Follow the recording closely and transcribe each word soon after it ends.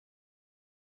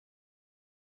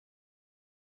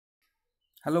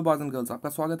Hello boys and girls, आपका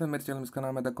स्वागत है मेरे चैनल। इसका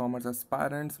नाम है द कॉमर्स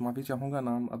एस्पायरेंट्स। माफ़ी चाहूँगा,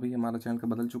 नाम अभी हमारा चैनल का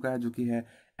बदल चुका है, जो कि है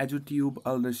एजुट्यूब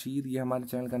अल रशीद। ये हमारे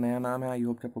चैनल का नया नाम है। आई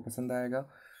होप कि आपको पसंद आएगा।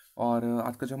 और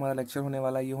आज का जो हमारा लेक्चर होने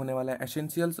वाला है, ये होने वाला है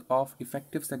एसेंशियल्स ऑफ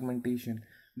इफेक्टिव सेगमेंटेशन।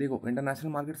 देखो,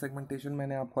 इंटरनेशनल मार्केट सेगमेंटेशन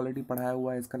मैंने आपको ऑलरेडी पढ़ाया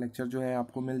हुआ है। इसका लेक्चर जो है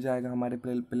आपको मिल जाएगा हमारे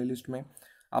प्ले लिस्ट में।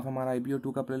 आप हमारा IBO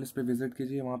 2 का प्लेलिस्ट पे विजिट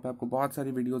कीजिए, वहाँ पे आपको बहुत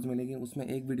सारी वीडियोस मिलेगी। उसमें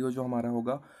एक वीडियो जो हमारा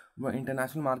होगा वह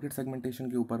इंटरनेशनल मार्केट सेगमेंटेशन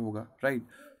के ऊपर होगा, राइट।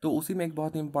 तो उसी में एक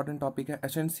बहुत ही इंपॉर्टेंट टॉपिक है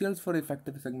एसेंशियल्स फॉर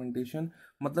इफेक्टिव सेगमेंटेशन।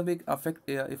 मतलब एक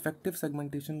इफेक्टिव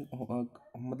सेगमेंटेशन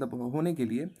मतलब होने के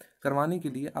लिए, करवाने के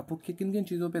लिए आपको किन किन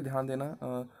चीज़ों पे ध्यान देना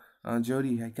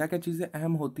जरूरी है, क्या क्या चीज़ें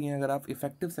अहम होती हैं अगर आप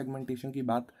इफेक्टिव सेगमेंटेशन की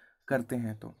बात करते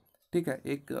हैं तो। ठीक है,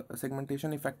 एक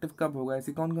सेगमेंटेशन इफेक्टिव कब होगा,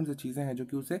 ऐसी कौन कौन सी चीज़ें हैं जो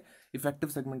कि उसे इफेक्टिव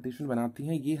सेगमेंटेशन बनाती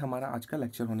हैं, ये हमारा आज का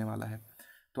लेक्चर होने वाला है।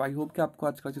 तो आई होप कि आपको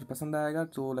आज का लेक्चर पसंद आएगा।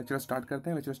 तो लेक्चर स्टार्ट करते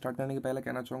हैं। लेक्चर स्टार्ट करने के पहले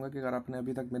कहना चाहूँगा कि अगर आपने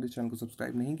अभी तक मेरे चैनल को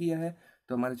सब्सक्राइब नहीं किया है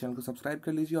तो हमारे चैनल को सब्सक्राइब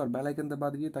कर लीजिए और बेल आइकन दबा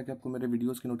दीजिए, ताकि आपको मेरे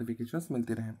वीडियोस की नोटिफिकेशंस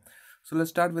मिलती रहें। So let's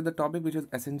start with the topic which is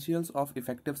essentials of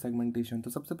effective segmentation. तो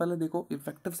सबसे पहले देखो,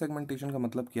 इफेक्टिव सेगमेंटेशन का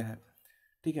मतलब क्या है।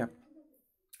 ठीक है,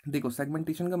 देखो,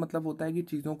 सेगमेंटेशन का मतलब होता है कि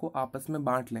चीज़ों को आपस में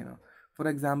बांट लेना। फॉर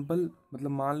एग्जांपल,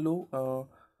 मतलब मान लो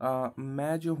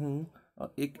मैं जो हूँ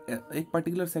एक एक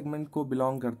पर्टिकुलर सेगमेंट को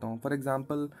बिलोंग करता हूँ। फॉर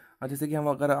एग्जांपल, जैसे कि हम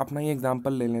अगर अपना ही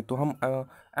एग्जांपल ले लें तो हम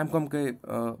M.Com के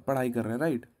पढ़ाई कर रहे हैं,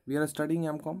 right. We are studying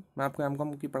M.Com, मैं आपको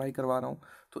M.Com की पढ़ाई करवा रहा हूँ।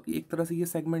 तो एक तरह से ये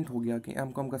सेगमेंट हो गया कि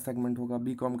M.Com का सेगमेंट होगा,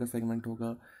 B.Com का सेगमेंट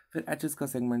होगा, फिर HS का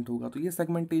सेगमेंट होगा। तो ये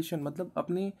सेगमेंटेशन मतलब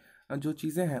अपनी जो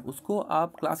चीज़ें हैं उसको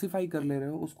आप क्लासीफाई कर ले रहे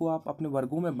हो, उसको आप अपने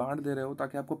वर्गों में बांट दे रहे हो,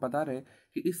 ताकि आपको पता रहे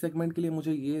कि इस सेगमेंट के लिए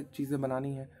मुझे ये चीज़ें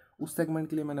बनानी है, उस सेगमेंट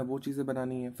के लिए मैंने वो चीज़ें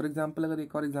बनानी है। फॉर एग्जांपल, अगर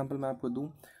एक और एग्जांपल मैं आपको दूं,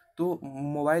 तो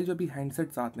मोबाइल जो भी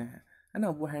हैंडसेट्स आते हैं, है ना,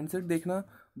 वो हैंडसेट देखना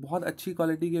बहुत अच्छी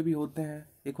क्वालिटी के भी होते हैं।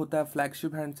 एक होता है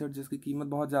फ्लैगशिप हैंडसेट जिसकी कीमत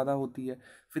बहुत ज़्यादा होती है।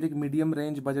 फिर एक मीडियम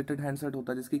रेंज बजटेड हैंडसेट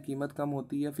होता है जिसकी कीमत कम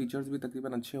होती है, फीचर्स भी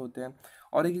तकरीबन अच्छे होते हैं।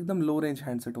 और एक एकदम लो रेंज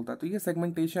हैंडसेट होता है। तो ये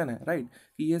सेगमेंटेशन है, राइट,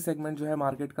 कि ये सेगमेंट जो है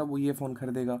मार्केट का वो ये फ़ोन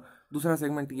खरीदेगा, दूसरा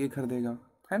सेगमेंट ये खरीदेगा,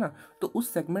 है ना। तो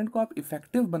उस सेगमेंट को आप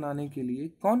इफेक्टिव बनाने के लिए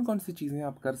कौन कौन सी चीज़ें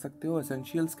आप कर सकते हो,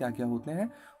 एसेंशियल्स क्या क्या होते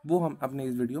हैं, वो हम अपने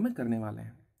इस वीडियो में करने वाले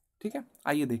हैं। ठीक है,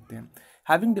 आइए देखते हैं।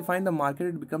 Having defined the market,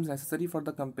 it becomes necessary for the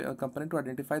company to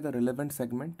identify the relevant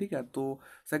segment. ठीक है, तो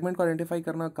सेगमेंट को आइडेंटिफाई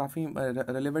करना काफ़ी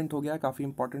रेलिवेंट हो गया है, काफ़ी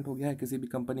इंपॉर्टेंट हो गया है किसी भी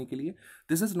कंपनी के लिए।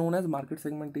 This is known as market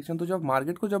segmentation. तो जब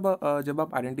मार्केट को जब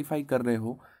आप आइडेंटिफाई कर रहे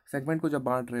हो, सेगमेंट को जब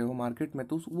बांट रहे हो मार्केट में,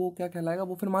 तो वो क्या कहलाएगा,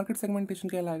 वो फिर मार्केट सेगमेंटेशन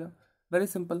कहलाएगा। Very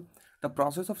simple. The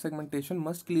process of segmentation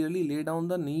must clearly lay down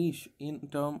the niche in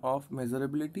term of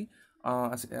measurability,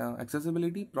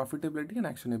 accessibility, profitability and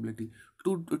actionability.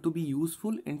 To be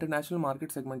useful, international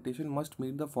market segmentation must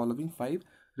meet the following 5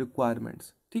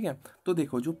 requirements. ठीक है, तो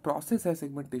देखो, जो process है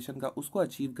segmentation का, उसको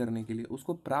achieve करने के लिए,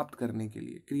 उसको प्राप्त करने के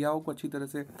लिए, क्रियाओं को अच्छी तरह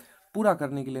से पूरा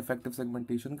करने के लिए इफेक्टिव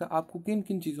सेगमेंटेशन का आपको किन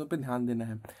किन चीज़ों पे ध्यान देना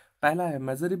है। पहला है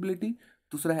मेजरेबिलिटी,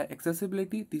 दूसरा है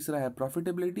एक्सेसिबिलिटी, तीसरा है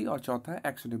प्रॉफिटेबिलिटी और चौथा है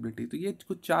एक्शनेबिलिटी। तो ये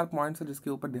कुछ 4 पॉइंट्स है जिसके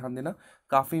ऊपर ध्यान देना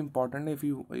काफ़ी इंपॉर्टेंट है। If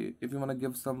you want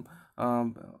give some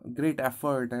great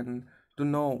effort and to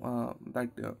know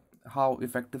that how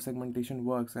effective segmentation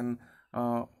works, and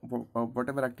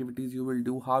whatever activities you will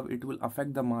do, how it will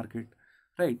affect the market,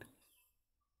 right।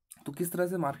 तो किस तरह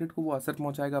से मार्केट को वो असर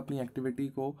पहुंचाएगा अपनी एक्टिविटी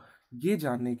को, ये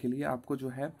जानने के लिए आपको जो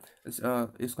है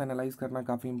इसको एनालाइज करना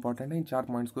काफ़ी इंपॉर्टेंट है। इन 4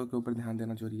 पॉइंट्स को के ऊपर ध्यान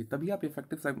देना जरूरी है, तभी आप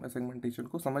इफेक्टिव सेगमेंटेशन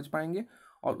को समझ पाएंगे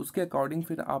और उसके अकॉर्डिंग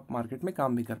फिर आप मार्केट में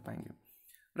काम भी कर पाएंगे,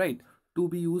 right. To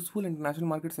be useful, international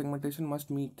market segmentation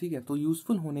must meet. ठीक है, तो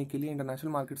यूजफुल होने के लिए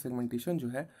इंटरनेशनल मार्केट सेगमेंटेशन जो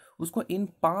है उसको इन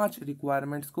 5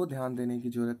 रिक्वायरमेंट्स को ध्यान देने की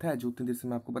जरूरत है, जो उतनी देर से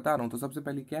मैं आपको बता रहा हूँ। तो सबसे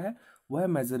पहले क्या है, वो है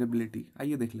मेजरेबिलिटी।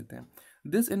 आइए देख लेते हैं।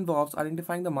 This involves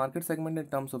identifying the market segment in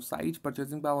terms of size,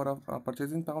 purchasing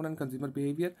power and consumer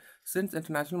behaviour. Since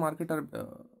international market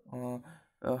are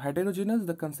heterogeneous,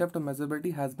 the concept of measurability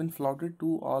has been flouted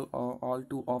all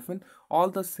too often.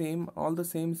 All the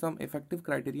same, some effective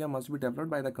criteria must be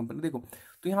developed by the company. देखो,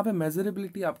 तो यहाँ पे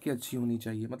measurability आपकी अच्छी होनी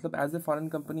चाहिए। मतलब as a foreign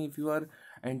company, if you are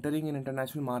entering in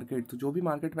international market, तो जो भी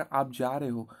मार्केट में आप जा रहे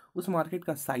हो, उस मार्केट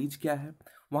का साइज क्या है,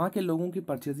 वहाँ के लोगों की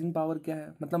परचेजिंग पावर क्या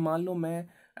है। मतलब मान लो मैं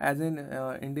एज एन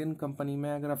इंडियन कंपनी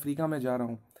में अगर अफ्रीका में जा रहा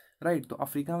हूँ, राइट, तो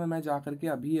अफ्रीका में मैं जा करके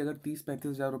अभी अगर 30-35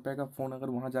 हज़ार रुपये का फ़ोन अगर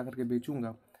वहाँ जा करके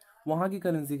बेचूंगा वहाँ की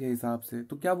करेंसी के हिसाब से,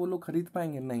 तो क्या वो लोग खरीद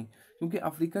पाएंगे? नहीं, क्योंकि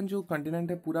अफ्रीकन जो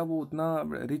कंटिनेंट है पूरा वो उतना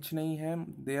रिच नहीं है।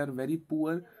 They are very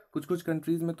poor. कुछ कुछ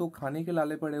कंट्रीज़ में तो खाने के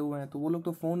लाले पड़े हुए हैं, तो वो लोग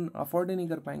तो फ़ोन अफोर्ड ही नहीं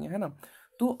कर पाएंगे, है ना।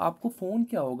 तो आपको फ़ोन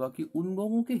क्या होगा कि उन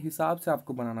लोगों के हिसाब से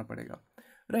आपको बनाना पड़ेगा,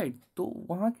 राइट। तो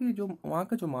वहाँ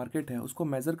का जो मार्केट है उसको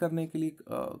मेज़र करने के लिए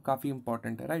काफ़ी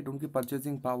इंपॉर्टेंट है, राइट। उनकी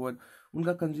परचेजिंग पावर,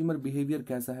 उनका कंज्यूमर बिहेवियर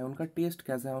कैसा है, उनका टेस्ट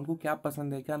कैसा है, उनको क्या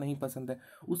पसंद है क्या नहीं पसंद है,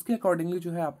 उसके अकॉर्डिंगली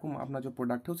जो है आपको अपना जो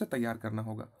प्रोडक्ट है उसे तैयार करना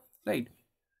होगा, right.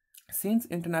 Since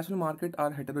international market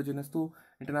are heterogeneous, तो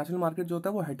इंटरनेशनल मार्केट जो होता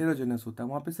है वो हेटेरोजेनस होता है,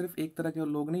 वहाँ पे सिर्फ एक तरह के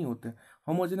लोग नहीं होते।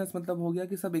 होमोजेनस मतलब हो गया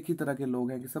कि सब एक ही तरह के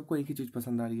लोग हैं, कि सबको एक ही चीज़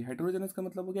पसंद आ रही है। हेटेरोजेनस का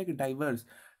मतलब हो गया कि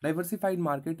डाइवर्सिफाइड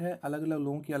मार्केट है, अलग अलग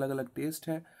लोगों की अलग अलग टेस्ट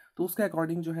है, तो उसके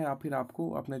अकॉर्डिंग जो है आप फिर आपको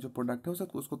अपने जो प्रोडक्ट है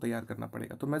उसको तैयार करना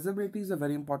पड़ेगा। तो measurability is a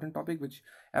very important topic which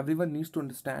everyone needs to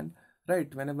understand,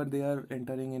 right, when ever they are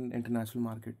entering in international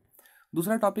market.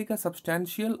 दूसरा टॉपिक है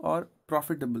सब्सटैंशियल और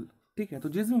प्रॉफिटेबल। ठीक है, तो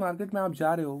जिस भी मार्केट में आप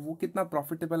जा रहे हो वो कितना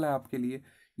प्रॉफिटेबल है आपके लिए,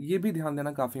 ये भी ध्यान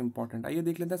देना काफ़ी इंपॉर्टेंट है। आइए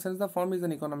देख लेते हैं। Since the firm is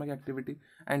an economic activity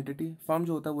entity, firm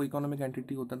जो होता है वो इकोनॉमिक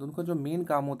एंटिटी होता है, तो उनका जो मेन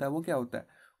काम होता है वो क्या होता है,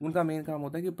 उनका मेन काम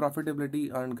होता है कि प्रॉफिटेबिलिटी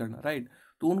अर्न करना, राइट।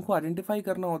 तो उनको आइडेंटिफाई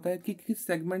करना होता है कि किस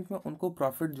सेगमेंट में उनको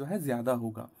प्रॉफिट जो है ज़्यादा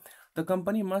होगा। The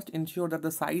company must ensure that the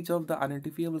size of the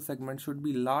identifiable segment should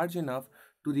be large enough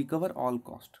to recover all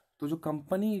cost. तो जो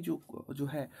कंपनी जो जो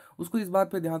है उसको इस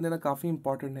बात पे ध्यान देना काफ़ी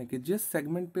इंपॉर्टेंट है कि जिस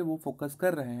सेगमेंट पे वो फोकस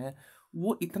कर रहे हैं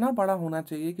वो इतना बड़ा होना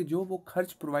चाहिए कि जो वो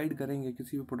खर्च प्रोवाइड करेंगे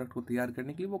किसी भी प्रोडक्ट को तैयार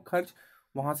करने के लिए, वो खर्च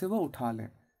वहाँ से वो उठा लें,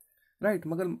 राइट।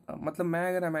 मगर मतलब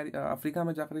मैं अगर अफ्रीका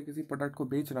में जाकर किसी प्रोडक्ट को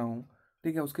बेच रहा हूँ,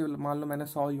 ठीक है, उसके मान लो मैंने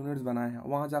 100 यूनिट्स बनाए हैं,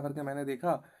 वहाँ जाकर के मैंने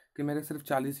देखा कि मेरे सिर्फ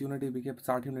 40 यूनिट ही बिके,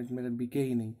 60 यूनिट मेरे बिके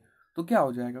ही नहीं, तो क्या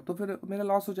हो जाएगा, तो फिर मेरा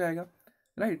लॉस हो जाएगा,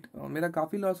 राइट। मेरा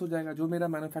काफ़ी लॉस हो जाएगा, जो मेरा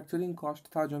मैन्युफैक्चरिंग कॉस्ट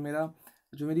था, जो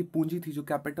मेरी पूंजी थी, जो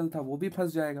कैपिटल था, वो भी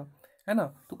फंस जाएगा, है ना।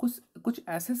 तो कुछ कुछ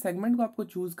ऐसे सेगमेंट को आपको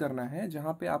चूज़ करना है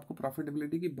जहाँ पे आपको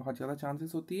प्रॉफिटेबिलिटी की बहुत ज़्यादा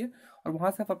चांसेस होती है, और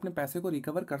वहाँ से आप अपने पैसे को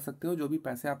रिकवर कर सकते हो, जो भी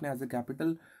पैसे आपने एज ए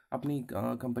कैपिटल अपनी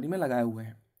कंपनी में लगाए हुए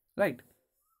हैं, right.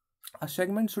 A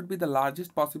segment should be the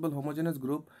largest possible homogeneous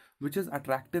group which is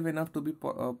attractive enough to be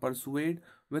pursued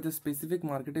with a specific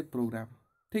marketing program।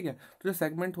 ठीक है, तो जो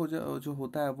सेगमेंट जो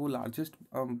होता है वो लार्जेस्ट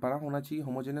बड़ा होना चाहिए,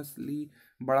 होमोजेनसली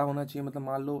बड़ा होना चाहिए। मतलब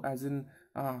मान लो एज इन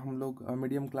हम लोग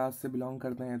मीडियम क्लास से बिलोंग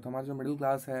करते हैं, तो हमारा जो मिडिल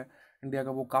क्लास है इंडिया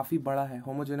का वो काफ़ी बड़ा है,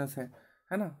 होमोजेनस है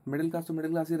ना। मिडिल क्लास तो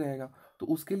मिडिल क्लास ही रहेगा। तो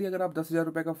उसके लिए अगर आप 10,000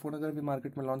 रुपये का फ़ोन अगर भी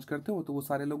मार्केट में लॉन्च करते हो तो वो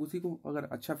सारे लोग उसी को, अगर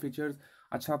अच्छा फीचर्स,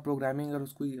 अच्छा प्रोग्रामिंग, अगर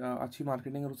उसको अच्छी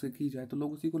मार्केटिंग अगर उससे की जाए तो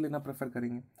लोग उसी को लेना प्रेफर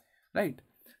करेंगे, राइट।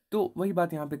 तो वही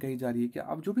बात यहाँ पे कही जा रही है कि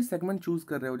आप जो भी सेगमेंट चूज़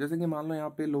कर रहे हो, जैसे कि मान लो यहाँ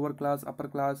पे lower class, upper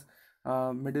class,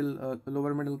 middle,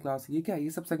 lower middle class, ये क्या है, ये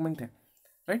सब सेगमेंट है,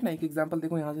 राइट ना। एक एग्जांपल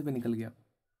देखो यहाँ से भी निकल गया।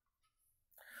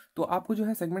 तो आपको जो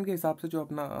है सेगमेंट के हिसाब से जो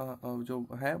अपना जो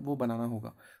है वो बनाना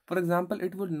होगा। For example,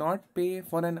 it will not पे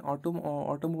for an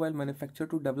automobile manufacture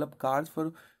to develop cars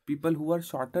for people who are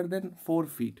shorter than 4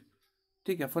 feet.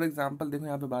 ठीक है, फॉर एग्जांपल देखो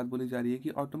यहाँ पे बात बोली जा रही है कि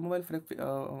ऑटोमोबाइल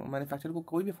मैन्युफैक्चरर को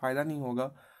कोई भी फ़ायदा नहीं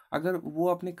होगा अगर वो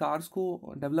अपने कार्स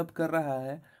को डेवलप कर रहा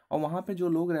है और वहाँ पे जो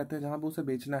लोग रहते हैं, जहाँ पे उसे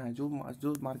बेचना है,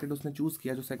 जो मार्केट उसने चूज़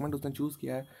किया, जो सेगमेंट उसने चूज़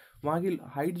किया है, वहाँ की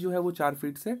हाइट जो है वो 4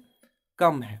 फीट से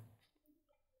कम है।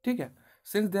 ठीक है,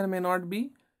 since there may not be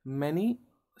many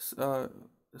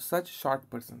such short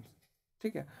person.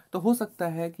 ठीक है, तो हो सकता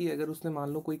है कि अगर उसने मान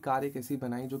लो कोई कार एक ऐसी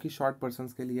बनाई जो कि शॉर्ट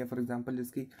पर्सन्स के लिए, फॉर एग्जांपल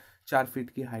जिसकी 4 फीट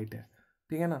की हाइट है,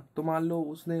 ठीक है ना, तो मान लो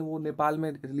उसने वो नेपाल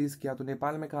में रिलीज़ किया, तो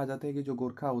नेपाल में कहा जाता है कि जो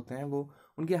गोरखा होते हैं वो,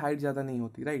 उनकी हाइट ज़्यादा नहीं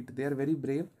होती, right, they are very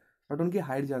brave, but उनकी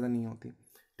हाइट ज़्यादा नहीं होती,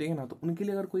 ठीक है ना। तो उनके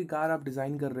लिए अगर कोई कार आप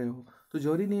डिज़ाइन कर रहे हो तो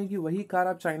जरूरी नहीं है कि वही कार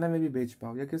आप चाइना में भी बेच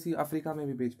पाओ या किसी अफ्रीका में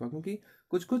भी बेच पाओ, क्योंकि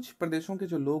कुछ कुछ प्रदेशों के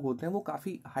जो लोग होते हैं वो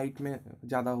काफ़ी हाइट में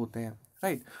ज़्यादा होते हैं,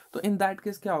 राइट। तो इन दैट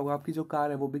केस क्या होगा, आपकी जो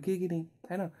कार है वो बिकेगी नहीं,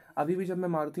 है ना। अभी भी जब मैं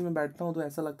मारुति में बैठता हूँ तो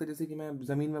ऐसा लगता है जैसे कि मैं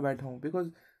ज़मीन में बैठा हूँ,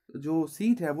 बिकॉज जो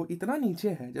सीट है वो इतना नीचे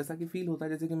है, जैसा कि फील होता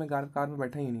है जैसे कि मैं कार में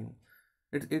बैठा ही नहीं हूँ।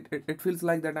 It feels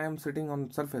like that I am sitting on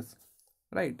surface,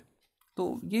 right.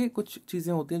 तो ये कुछ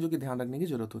चीज़ें होती हैं जो कि ध्यान रखने की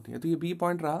ज़रूरत होती है। तो ये बी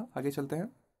पॉइंट रहा, आगे चलते हैं।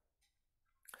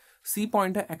 सी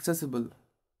पॉइंट है एक्सेसिबल।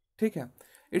 ठीक है,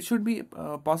 it should be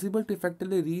possible to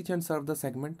effectively reach and serve the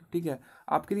segment. ठीक है,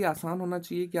 आपके लिए आसान होना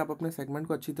चाहिए कि आप अपने सेगमेंट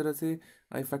को अच्छी तरह से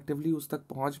इफेक्टिवली उस तक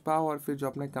पहुंच पाओ और फिर जो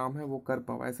अपना काम है वो कर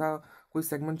पाओ। ऐसा कोई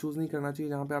सेगमेंट चूज़ नहीं करना चाहिए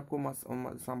जहाँ पे आपको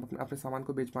अपने सामान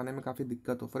को बेच पाने में काफ़ी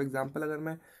दिक्कत हो। फॉर एग्जांपल, अगर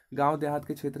मैं गांव देहात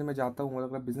के क्षेत्र में जाता हूँ और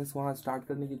अगर बिज़नेस वहाँ स्टार्ट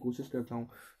करने की कोशिश करता हूँ,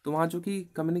 तो वहाँ जो कि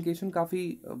कम्युनिकेशन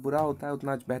काफ़ी बुरा होता है,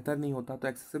 उतना बेहतर नहीं होता, तो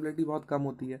एक्सेसिबिलिटी बहुत कम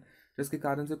होती है, जिसके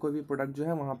कारण से कोई भी प्रोडक्ट जो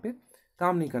है वहाँ पे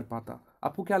काम नहीं कर पाता।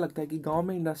 आपको क्या लगता है कि गांव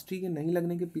में इंडस्ट्री के नहीं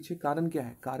लगने के पीछे कारण क्या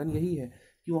है? कारण यही है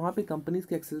कि वहाँ पे कंपनीज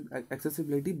की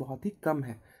एक्सेसिबिलिटी बहुत ही कम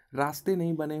है, रास्ते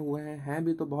नहीं बने हुए हैं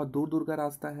भी तो बहुत दूर दूर का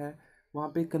रास्ता है। वहाँ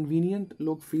पे कन्वीनियंट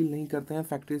लोग फील नहीं करते हैं,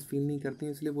 फैक्ट्रीज फील नहीं करती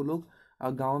हैं, इसलिए वो लोग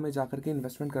गाँव में जा के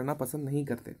इन्वेस्टमेंट करना पसंद नहीं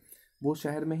करते, वो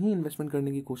शहर में ही इन्वेस्टमेंट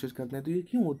करने की कोशिश करते हैं। तो ये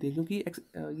क्यों होती है? क्योंकि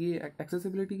ये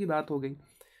एक्सेसिबिलिटी की बात हो गई,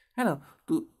 है ना।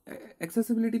 तो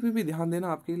एक्सेसिबिलिटी पे भी ध्यान देना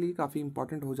आपके लिए काफ़ी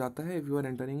इंपॉर्टेंट हो जाता है if you are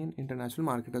entering in international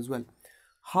market as well.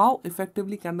 How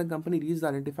effectively can the company reach the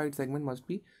identified segment must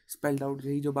be spelled out.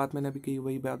 यही जो बात मैंने अभी कही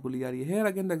वही बात बोली जा रही है। Here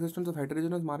again the existence of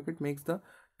heterogeneous market makes the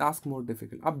task more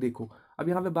difficult. अब देखो, अब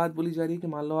यहाँ पे बात बोली जा रही है कि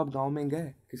मान लो आप गाँव में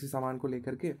गए किसी सामान को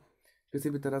लेकर के, किसी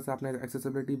भी तरह से आपने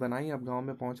एक्सेसिबिलिटी बनाई, आप गांव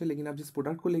में पहुंचे, लेकिन आप जिस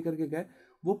प्रोडक्ट को लेकर के गए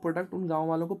वो प्रोडक्ट उन गांव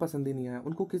वालों को पसंद ही नहीं आया,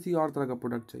 उनको किसी और तरह का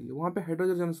प्रोडक्ट चाहिए। वहाँ पे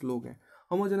हेटेरोजेनस लोग हैं,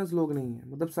 होमोजेनस लोग नहीं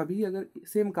हैं। मतलब सभी अगर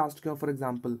सेम कास्ट के हों, फॉर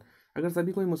एग्जाम्पल अगर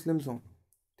सभी कोई मुस्लिम्स हों,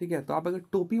 ठीक है, तो आप अगर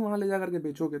टोपी वहाँ ले जा करके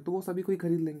बेचोगे तो वो सभी कोई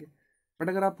खरीद लेंगे। बट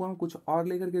अगर आप वहाँ कुछ और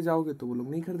लेकर के जाओगे तो वो लोग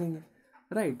नहीं खरीदेंगे।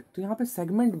 राइट। तो यहाँ पे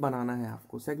सेगमेंट बनाना है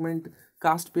आपको। सेगमेंट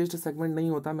कास्ट बेस्ड सेगमेंट नहीं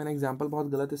होता। मैंने एग्जांपल बहुत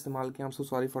गलत इस्तेमाल किया, I am so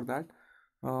sorry for that.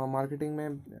 Marketing में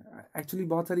एक्चुअली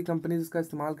बहुत सारी कंपनीज इसका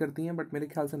इस्तेमाल करती हैं, बट मेरे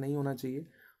ख्याल से नहीं होना चाहिए।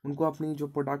 उनको अपनी जो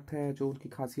प्रोडक्ट है, जो उनकी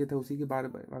खासियत है, उसी के बारे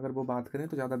में अगर वो बात करें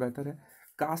तो ज़्यादा बेहतर है।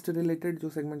 कास्ट रिलेटेड जो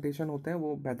सेगमेंटेशन होते हैं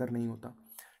वो बेहतर नहीं होता।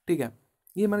 ठीक है,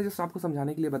 ये मैंने जस्ट आपको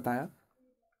समझाने के लिए बताया।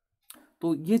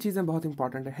 तो ये चीज़ें बहुत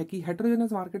इंपॉर्टेंट है कि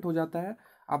हेटेरोजेनस मार्केट हो जाता है।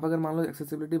 आप अगर मान लो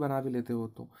एक्सेसिबिलिटी बना भी लेते हो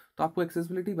तो आपको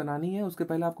एक्सेसिबिलिटी बनानी है, उसके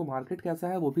पहले आपको मार्केट कैसा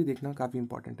है वो भी देखना काफ़ी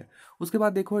इंपॉर्टेंट है। उसके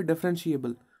बाद देखो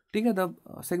डिफरेंशिएबल। ठीक है,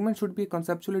 the segment should be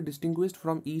conceptually distinguished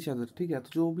from each other. ठीक है, तो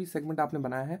जो भी सेगमेंट आपने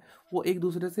बनाया है वो एक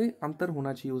दूसरे से अंतर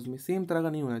होना चाहिए, उसमें सेम तरह का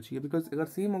नहीं होना चाहिए, बिकॉज अगर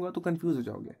सेम होगा तो कन्फ्यूज हो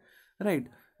जाओगे। Right.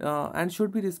 And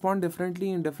should be respond differently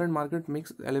in different market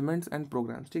mix elements and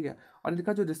programmes. ठीक है, और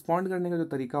इनका जो रिस्पॉन्ड करने का जो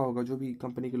तरीका होगा, जो भी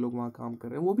कंपनी के लोग वहाँ काम कर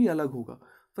रहे हैं वो भी अलग होगा।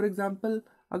 फॉर एग्जाम्पल,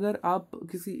 अगर आप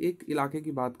किसी एक इलाके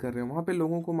की बात कर रहे हैं, वहाँ पे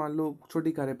लोगों को मान लो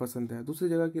छोटी कारें पसंद है, दूसरी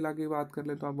जगह के इलाके की बात कर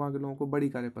ले तो आप वहाँ के लोगों को बड़ी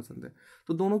कारें पसंद है।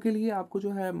 तो दोनों के लिए आपको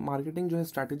जो है मार्केटिंग जो है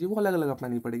स्ट्रैटेजी वो अलग अलग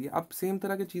अपनानी पड़ेगी। आप सेम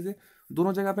तरह की चीज़ें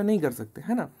दोनों जगह पे नहीं कर सकते,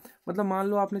 है ना। मतलब मान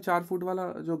लो आपने 4 फुट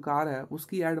वाला जो कार है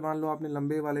उसकी ऐड मान लो आपने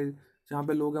लंबे वाले जहाँ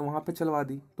पे लोग हैं वहाँ पे चलवा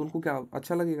दी, तो उनको क्या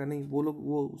अच्छा लगेगा? नहीं, वो लोग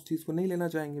वो उस चीज़ को नहीं लेना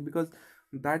चाहेंगे, because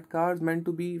that car meant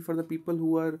to be for the people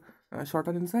who are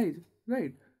shorter in size.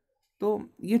 Right. तो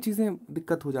ये चीज़ें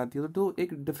दिक्कत हो जाती है। तो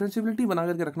एक डिफरेंशियबिलिटी बना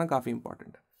करके रखना काफ़ी इंपॉर्टेंट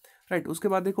है। राइट। उसके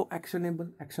बाद देखो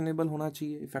एक्शनेबल होना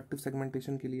चाहिए इफेक्टिव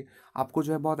सेगमेंटेशन के लिए। आपको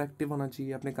जो है बहुत एक्टिव होना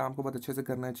चाहिए, अपने काम को बहुत अच्छे से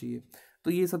करना चाहिए।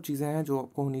 तो ये सब चीज़ें हैं जो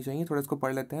आपको होनी चाहिए। थोड़ा इसको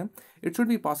पढ़ लेते हैं। It should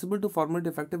be possible to formulate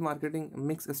effective marketing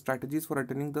mix strategies for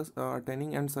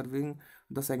attaining and serving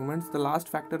the segments. The last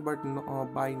factor but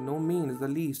by no means the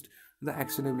least the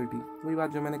एक्शनेबिलिटी। वही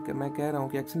बात जो मैं कह रहा हूँ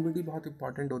कि एक्शनेबिलिटी बहुत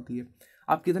इंपॉर्टेंट होती है।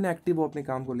 आप कितने एक्टिव हो अपने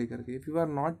काम को लेकर के। If you are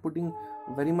not putting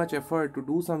very much effort to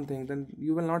do something then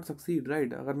you will not succeed.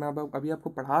 Right. अगर मैं अब अभी आपको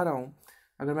पढ़ा रहा हूँ,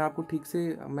 अगर मैं आपको ठीक से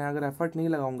मैं अगर एफर्ट नहीं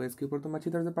लगाऊंगा इसके ऊपर तो मैं अच्छी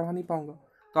तरह से पढ़ा नहीं पाऊंगा।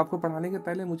 तो आपको पढ़ाने के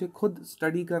पहले मुझे खुद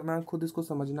स्टडी करना, खुद इसको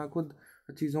समझना, खुद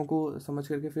चीज़ों को समझ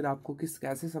करके फिर आपको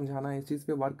कैसे समझाना है, इस चीज़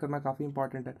पे वर्क करना काफ़ी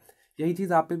इंपॉर्टेंट है। यही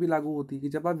चीज़ आप पे भी लागू होती है कि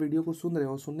जब आप वीडियो को सुन रहे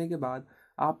हो, सुनने के बाद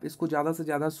आप इसको ज़्यादा से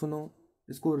ज़्यादा सुनो,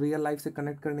 इसको रियल लाइफ से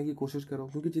कनेक्ट करने की कोशिश करो,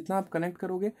 क्योंकि जितना आप कनेक्ट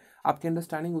करोगे आपकी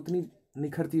अंडरस्टैंडिंग उतनी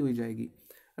निखरती हुई जाएगी।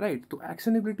 राइट। तो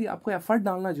एक्शनेबिलिटी आपको एफर्ट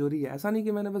डालना जरूरी है। ऐसा नहीं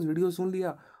कि मैंने बस वीडियो सुन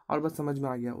लिया और बस समझ में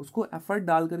आ गया। उसको एफर्ट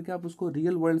डाल करके आप उसको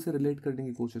रियल वर्ल्ड से रिलेट करने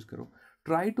की कोशिश करो।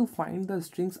 Try to find the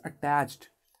strings attached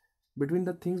between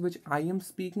the things which I am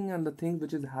speaking and the things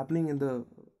which is happening in the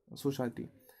society.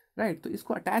 Right. तो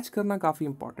इसको अटैच करना काफ़ी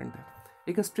इंपॉर्टेंट है।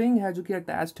 एक स्ट्रिंग है जो कि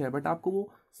अटैच्ड है, बट आपको वो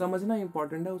समझना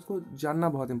इंपॉर्टेंट है, उसको जानना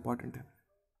बहुत इंपॉर्टेंट है।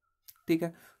 ठीक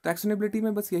है। तो एक्शनेबिलिटी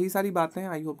में बस यही सारी बातें हैं।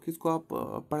 आई होप कि इसको आप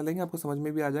पढ़ लेंगे, आपको समझ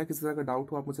में भी आ जाए। किसी तरह का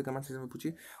डाउट हो आप मुझसे कमेंट सेक्शन में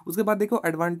पूछिए। उसके बाद देखो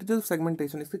एडवांटेजेस ऑफ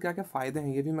सेगमेंटेशन, इसके क्या क्या फ़ायदे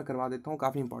हैं ये भी मैं करवा देता हूँ,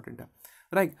 काफ़ी इंपॉर्टेंट है।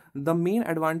 Right. The main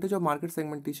advantage of market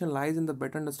segmentation lies in the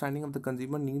better understanding of the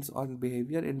consumer needs और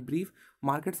behaviour. In brief,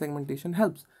 market segmentation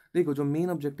helps. देखो जो मेन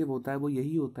ऑब्जेक्टिव होता है वो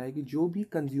यही होता है कि जो भी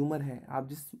कंज्यूमर है, आप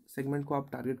जिस सेगमेंट को आप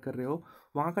टारगेट कर रहे हो,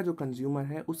 वहाँ का जो कंज्यूमर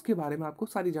है उसके बारे में आपको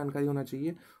सारी जानकारी होना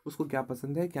चाहिए। उसको क्या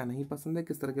पसंद है, क्या नहीं पसंद है,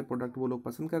 किस तरह के प्रोडक्ट वो लोग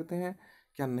पसंद करते हैं,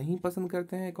 क्या नहीं पसंद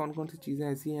करते हैं, कौन कौन सी चीज़ें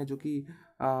ऐसी हैं जो कि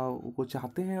वो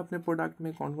चाहते हैं अपने प्रोडक्ट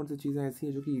में, कौन कौन सी चीज़ें ऐसी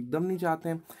हैं जो कि एकदम नहीं चाहते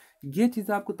हैं। ये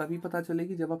चीज़ें आपको तभी पता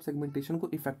चलेगी जब आप सेगमेंटेशन को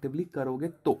इफेक्टिवली करोगे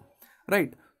तो।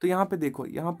 राइट। तो यहाँ पे देखो,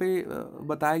 यहाँ पे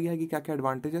बताया गया है कि क्या क्या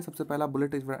एडवांटेज है। सबसे पहला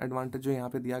बुलेट एडवांटेज जो यहाँ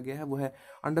पे दिया गया है वो है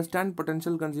अंडरस्टैंड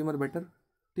पोटेंशियल कंज्यूमर बेटर।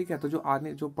 ठीक है। तो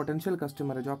जो पोटेंशियल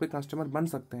कस्टमर है, जो आपके कस्टमर बन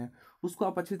सकते हैं, उसको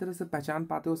आप अच्छी तरह से पहचान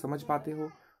पाते हो, समझ पाते हो,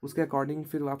 उसके अकॉर्डिंग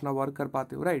फिर अपना वर्क कर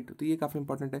पाते हो। राइट। तो ये काफ़ी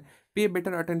इंपॉर्टेंट है। पे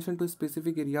better attention to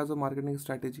specific areas of marketing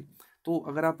strategy. तो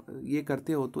अगर आप ये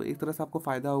करते हो तो एक तरह से आपको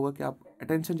फ़ायदा होगा कि आप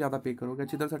अटेंशन ज़्यादा पे करोगे,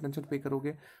 अच्छी तरह से अटेंशन पे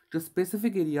करोगे जो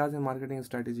स्पेसिफिक एरियाज हैं मार्केटिंग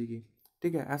स्ट्रैटेजी की।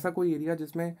 ठीक है। ऐसा कोई एरिया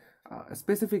जिसमें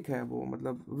स्पेसिफिक है, वो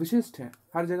मतलब विशिष्ट है,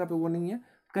 हर जगह पे वो नहीं है,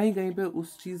 कहीं कहीं पे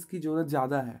उस चीज़ की ज़रूरत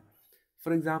ज़्यादा है।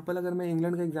 फॉर एग्जाम्पल अगर मैं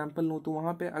इंग्लैंड का एग्जाम्पल लूँ तो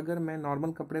वहाँ पे अगर मैं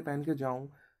नॉर्मल कपड़े पहन के जाऊँ,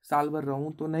 साल भर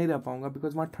रहूँ तो नहीं रह पाऊँगा,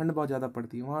 बिकॉज वहाँ ठंड बहुत ज़्यादा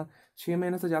पड़ती है। वहाँ 6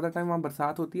 महीने से ज़्यादा टाइम वहाँ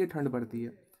बरसात होती है, ठंड पड़ती है,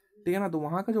 ठीक है ना। तो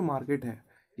वहाँ का जो मार्केट है,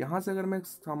 यहाँ से अगर मैं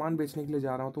सामान बेचने के लिए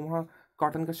जा रहा हूँ तो वहाँ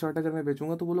कॉटन का शर्ट अगर मैं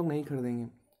बेचूंगा तो वो लोग नहीं खरीदेंगे,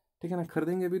 ठीक है ना।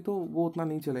 खरीदेंगे भी तो वो उतना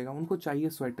नहीं चलेगा, उनको चाहिए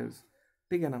स्वेटर्स,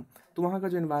 ठीक है ना। तो वहाँ का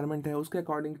जो इन्वायरमेंट है उसके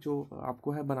अकॉर्डिंग जो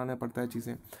आपको है बनाना पड़ता है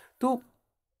चीज़ें। तो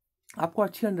आपको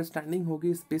अच्छी अंडरस्टैंडिंग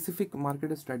होगी स्पेसिफिक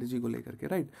मार्केट स्ट्रेटजी को लेकर के,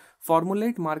 right.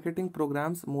 Formulate marketing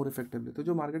programmes more effectively, तो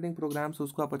जो मार्केटिंग प्रोग्राम्स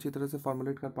उसको आप अच्छी तरह से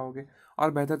फॉर्मुलेट कर पाओगे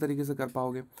और बेहतर तरीके से कर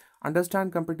पाओगे।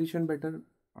 अंडरस्टैंड कंपटीशन बेटर,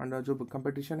 अंडर जो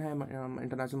कंपटीशन है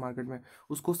इंटरनेशनल मार्केट में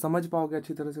उसको समझ पाओगे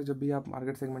अच्छी तरह से जब भी आप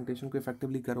मार्केट सेगमेंटेशन को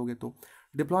इफेक्टिवली करोगे। तो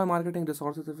डिप्लॉय मार्केटिंग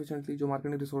रिसोर्सेज एफिशिएंटली, जो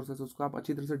मार्केटिंग रिसोर्सेज उसको आप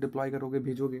अच्छी तरह से डिप्लॉय करोगे,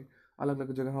 भेजोगे अलग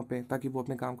अलग जगहों पे ताकि वो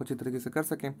अपने काम को अच्छी तरीके से कर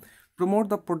सकें। Promote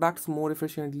the products more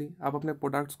efficiently, आप अपने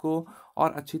प्रोडक्ट्स को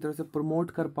और अच्छी तरह से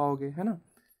प्रमोट कर पाओगे, है ना।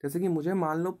 जैसे कि मुझे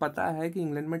मान लो पता है कि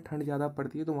इंग्लैंड में ठंड ज़्यादा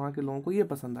पड़ती है तो वहाँ के लोगों को ये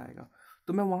पसंद आएगा,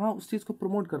 तो मैं वहाँ उस चीज़ को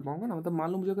प्रमोट कर पाऊंगा ना। मतलब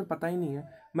मान लो मुझे अगर पता ही नहीं है,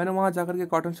 मैंने वहाँ जाकर के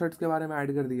कॉटन शर्ट्स के बारे में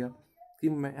ऐड कर दिया कि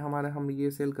हम ये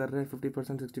सेल कर रहे हैं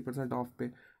 50% 60% ऑफ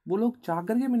पे, वो लोग चाह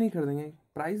करके भी नहीं खरीदेंगे,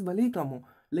 प्राइस भले ही कम हो,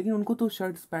 लेकिन उनको तो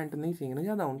शर्ट्स पैंट नहीं चाहिए ना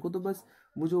ज़्यादा, उनको तो बस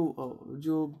वो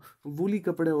जो वूली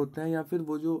कपड़े होते हैं या फिर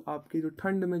वो जो आपके जो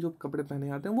ठंड में जो कपड़े पहने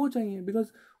जाते हैं वो चाहिए,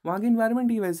 बिकॉज वहाँ की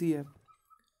इन्वायरमेंट ही वैसी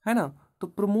है ना। तो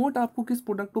प्रमोट आपको किस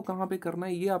प्रोडक्ट को कहाँ पे करना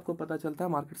है ये आपको पता चलता है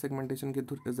मार्केट सेगमेंटेशन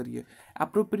के जरिए।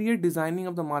 Appropriate designing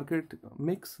of the market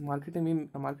mix, market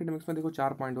mix में देखो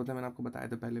 4 पॉइंट होते हैं, मैंने आपको बताया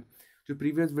था पहले, जो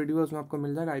प्रीवियस वीडियो है उसमें आपको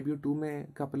मिल जाएगा। IBO 2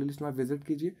 में का प्ले लिस्ट में आप विजिट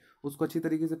कीजिए, उसको अच्छी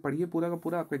तरीके से पढ़िए पूरा का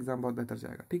पूरा, आपका एग्जाम बहुत बेहतर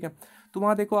जाएगा, ठीक है। तो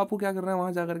वहाँ देखो आपको क्या करना है,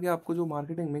 वहाँ जाकर के आपको जो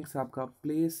मार्केटिंग मिक्स है आपका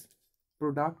प्लेस,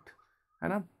 प्रोडक्ट, है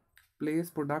ना, प्लेस,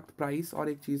 प्रोडक्ट, प्राइस और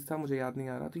एक चीज़ था मुझे याद नहीं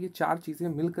आ रहा, तो ये 4 चीज़ें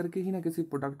मिल करके ही ना किसी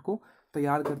प्रोडक्ट को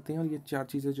तैयार करते हैं, और ये 4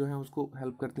 चीज़ें जो हैं उसको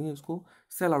हेल्प करती हैं उसको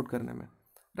सेल आउट करने में,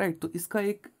 राइट। तो इसका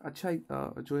एक अच्छा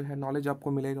जो है नॉलेज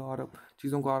आपको मिलेगा और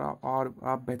चीज़ों को और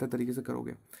आप बेहतर तरीके से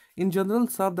करोगे। In general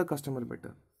serve the customer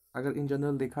better, अगर इन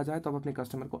जनरल देखा जाए तो आप अपने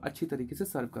कस्टमर को अच्छी तरीके से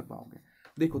सर्व कर पाओगे।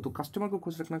 देखो तो कस्टमर को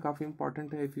खुश रखना काफ़ी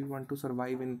इंपॉर्टेंट है if you want to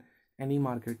survive in any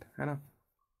market, है ना।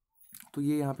 तो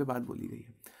ये यहाँ पे बात बोली गई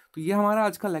है। तो ये हमारा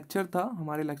आज का लेक्चर था।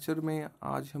 हमारे लेक्चर में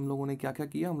आज हम लोगों ने क्या क्या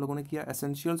किया, हम लोगों ने किया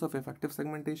एसेंशियल्स ऑफ इफेक्टिव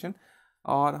सेगमेंटेशन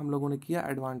और हम लोगों ने किया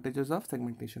एडवांटेजेस ऑफ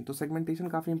सेगमेंटेशन। तो सेगमेंटेशन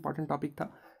काफ़ी इंपॉर्टेंट टॉपिक था,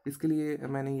 इसके लिए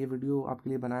मैंने ये वीडियो आपके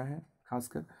लिए बनाया है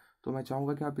खासकर। तो मैं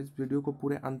चाहूँगा कि आप इस वीडियो को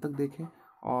पूरे अंत तक देखें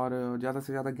और ज़्यादा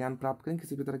से ज़्यादा ज्ञान प्राप्त करें।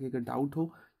 किसी भी तरह की अगर डाउट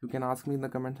हो you can ask me in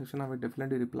the comment section, I will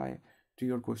definitely reply to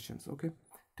your questions, okay.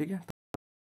 ठीक है।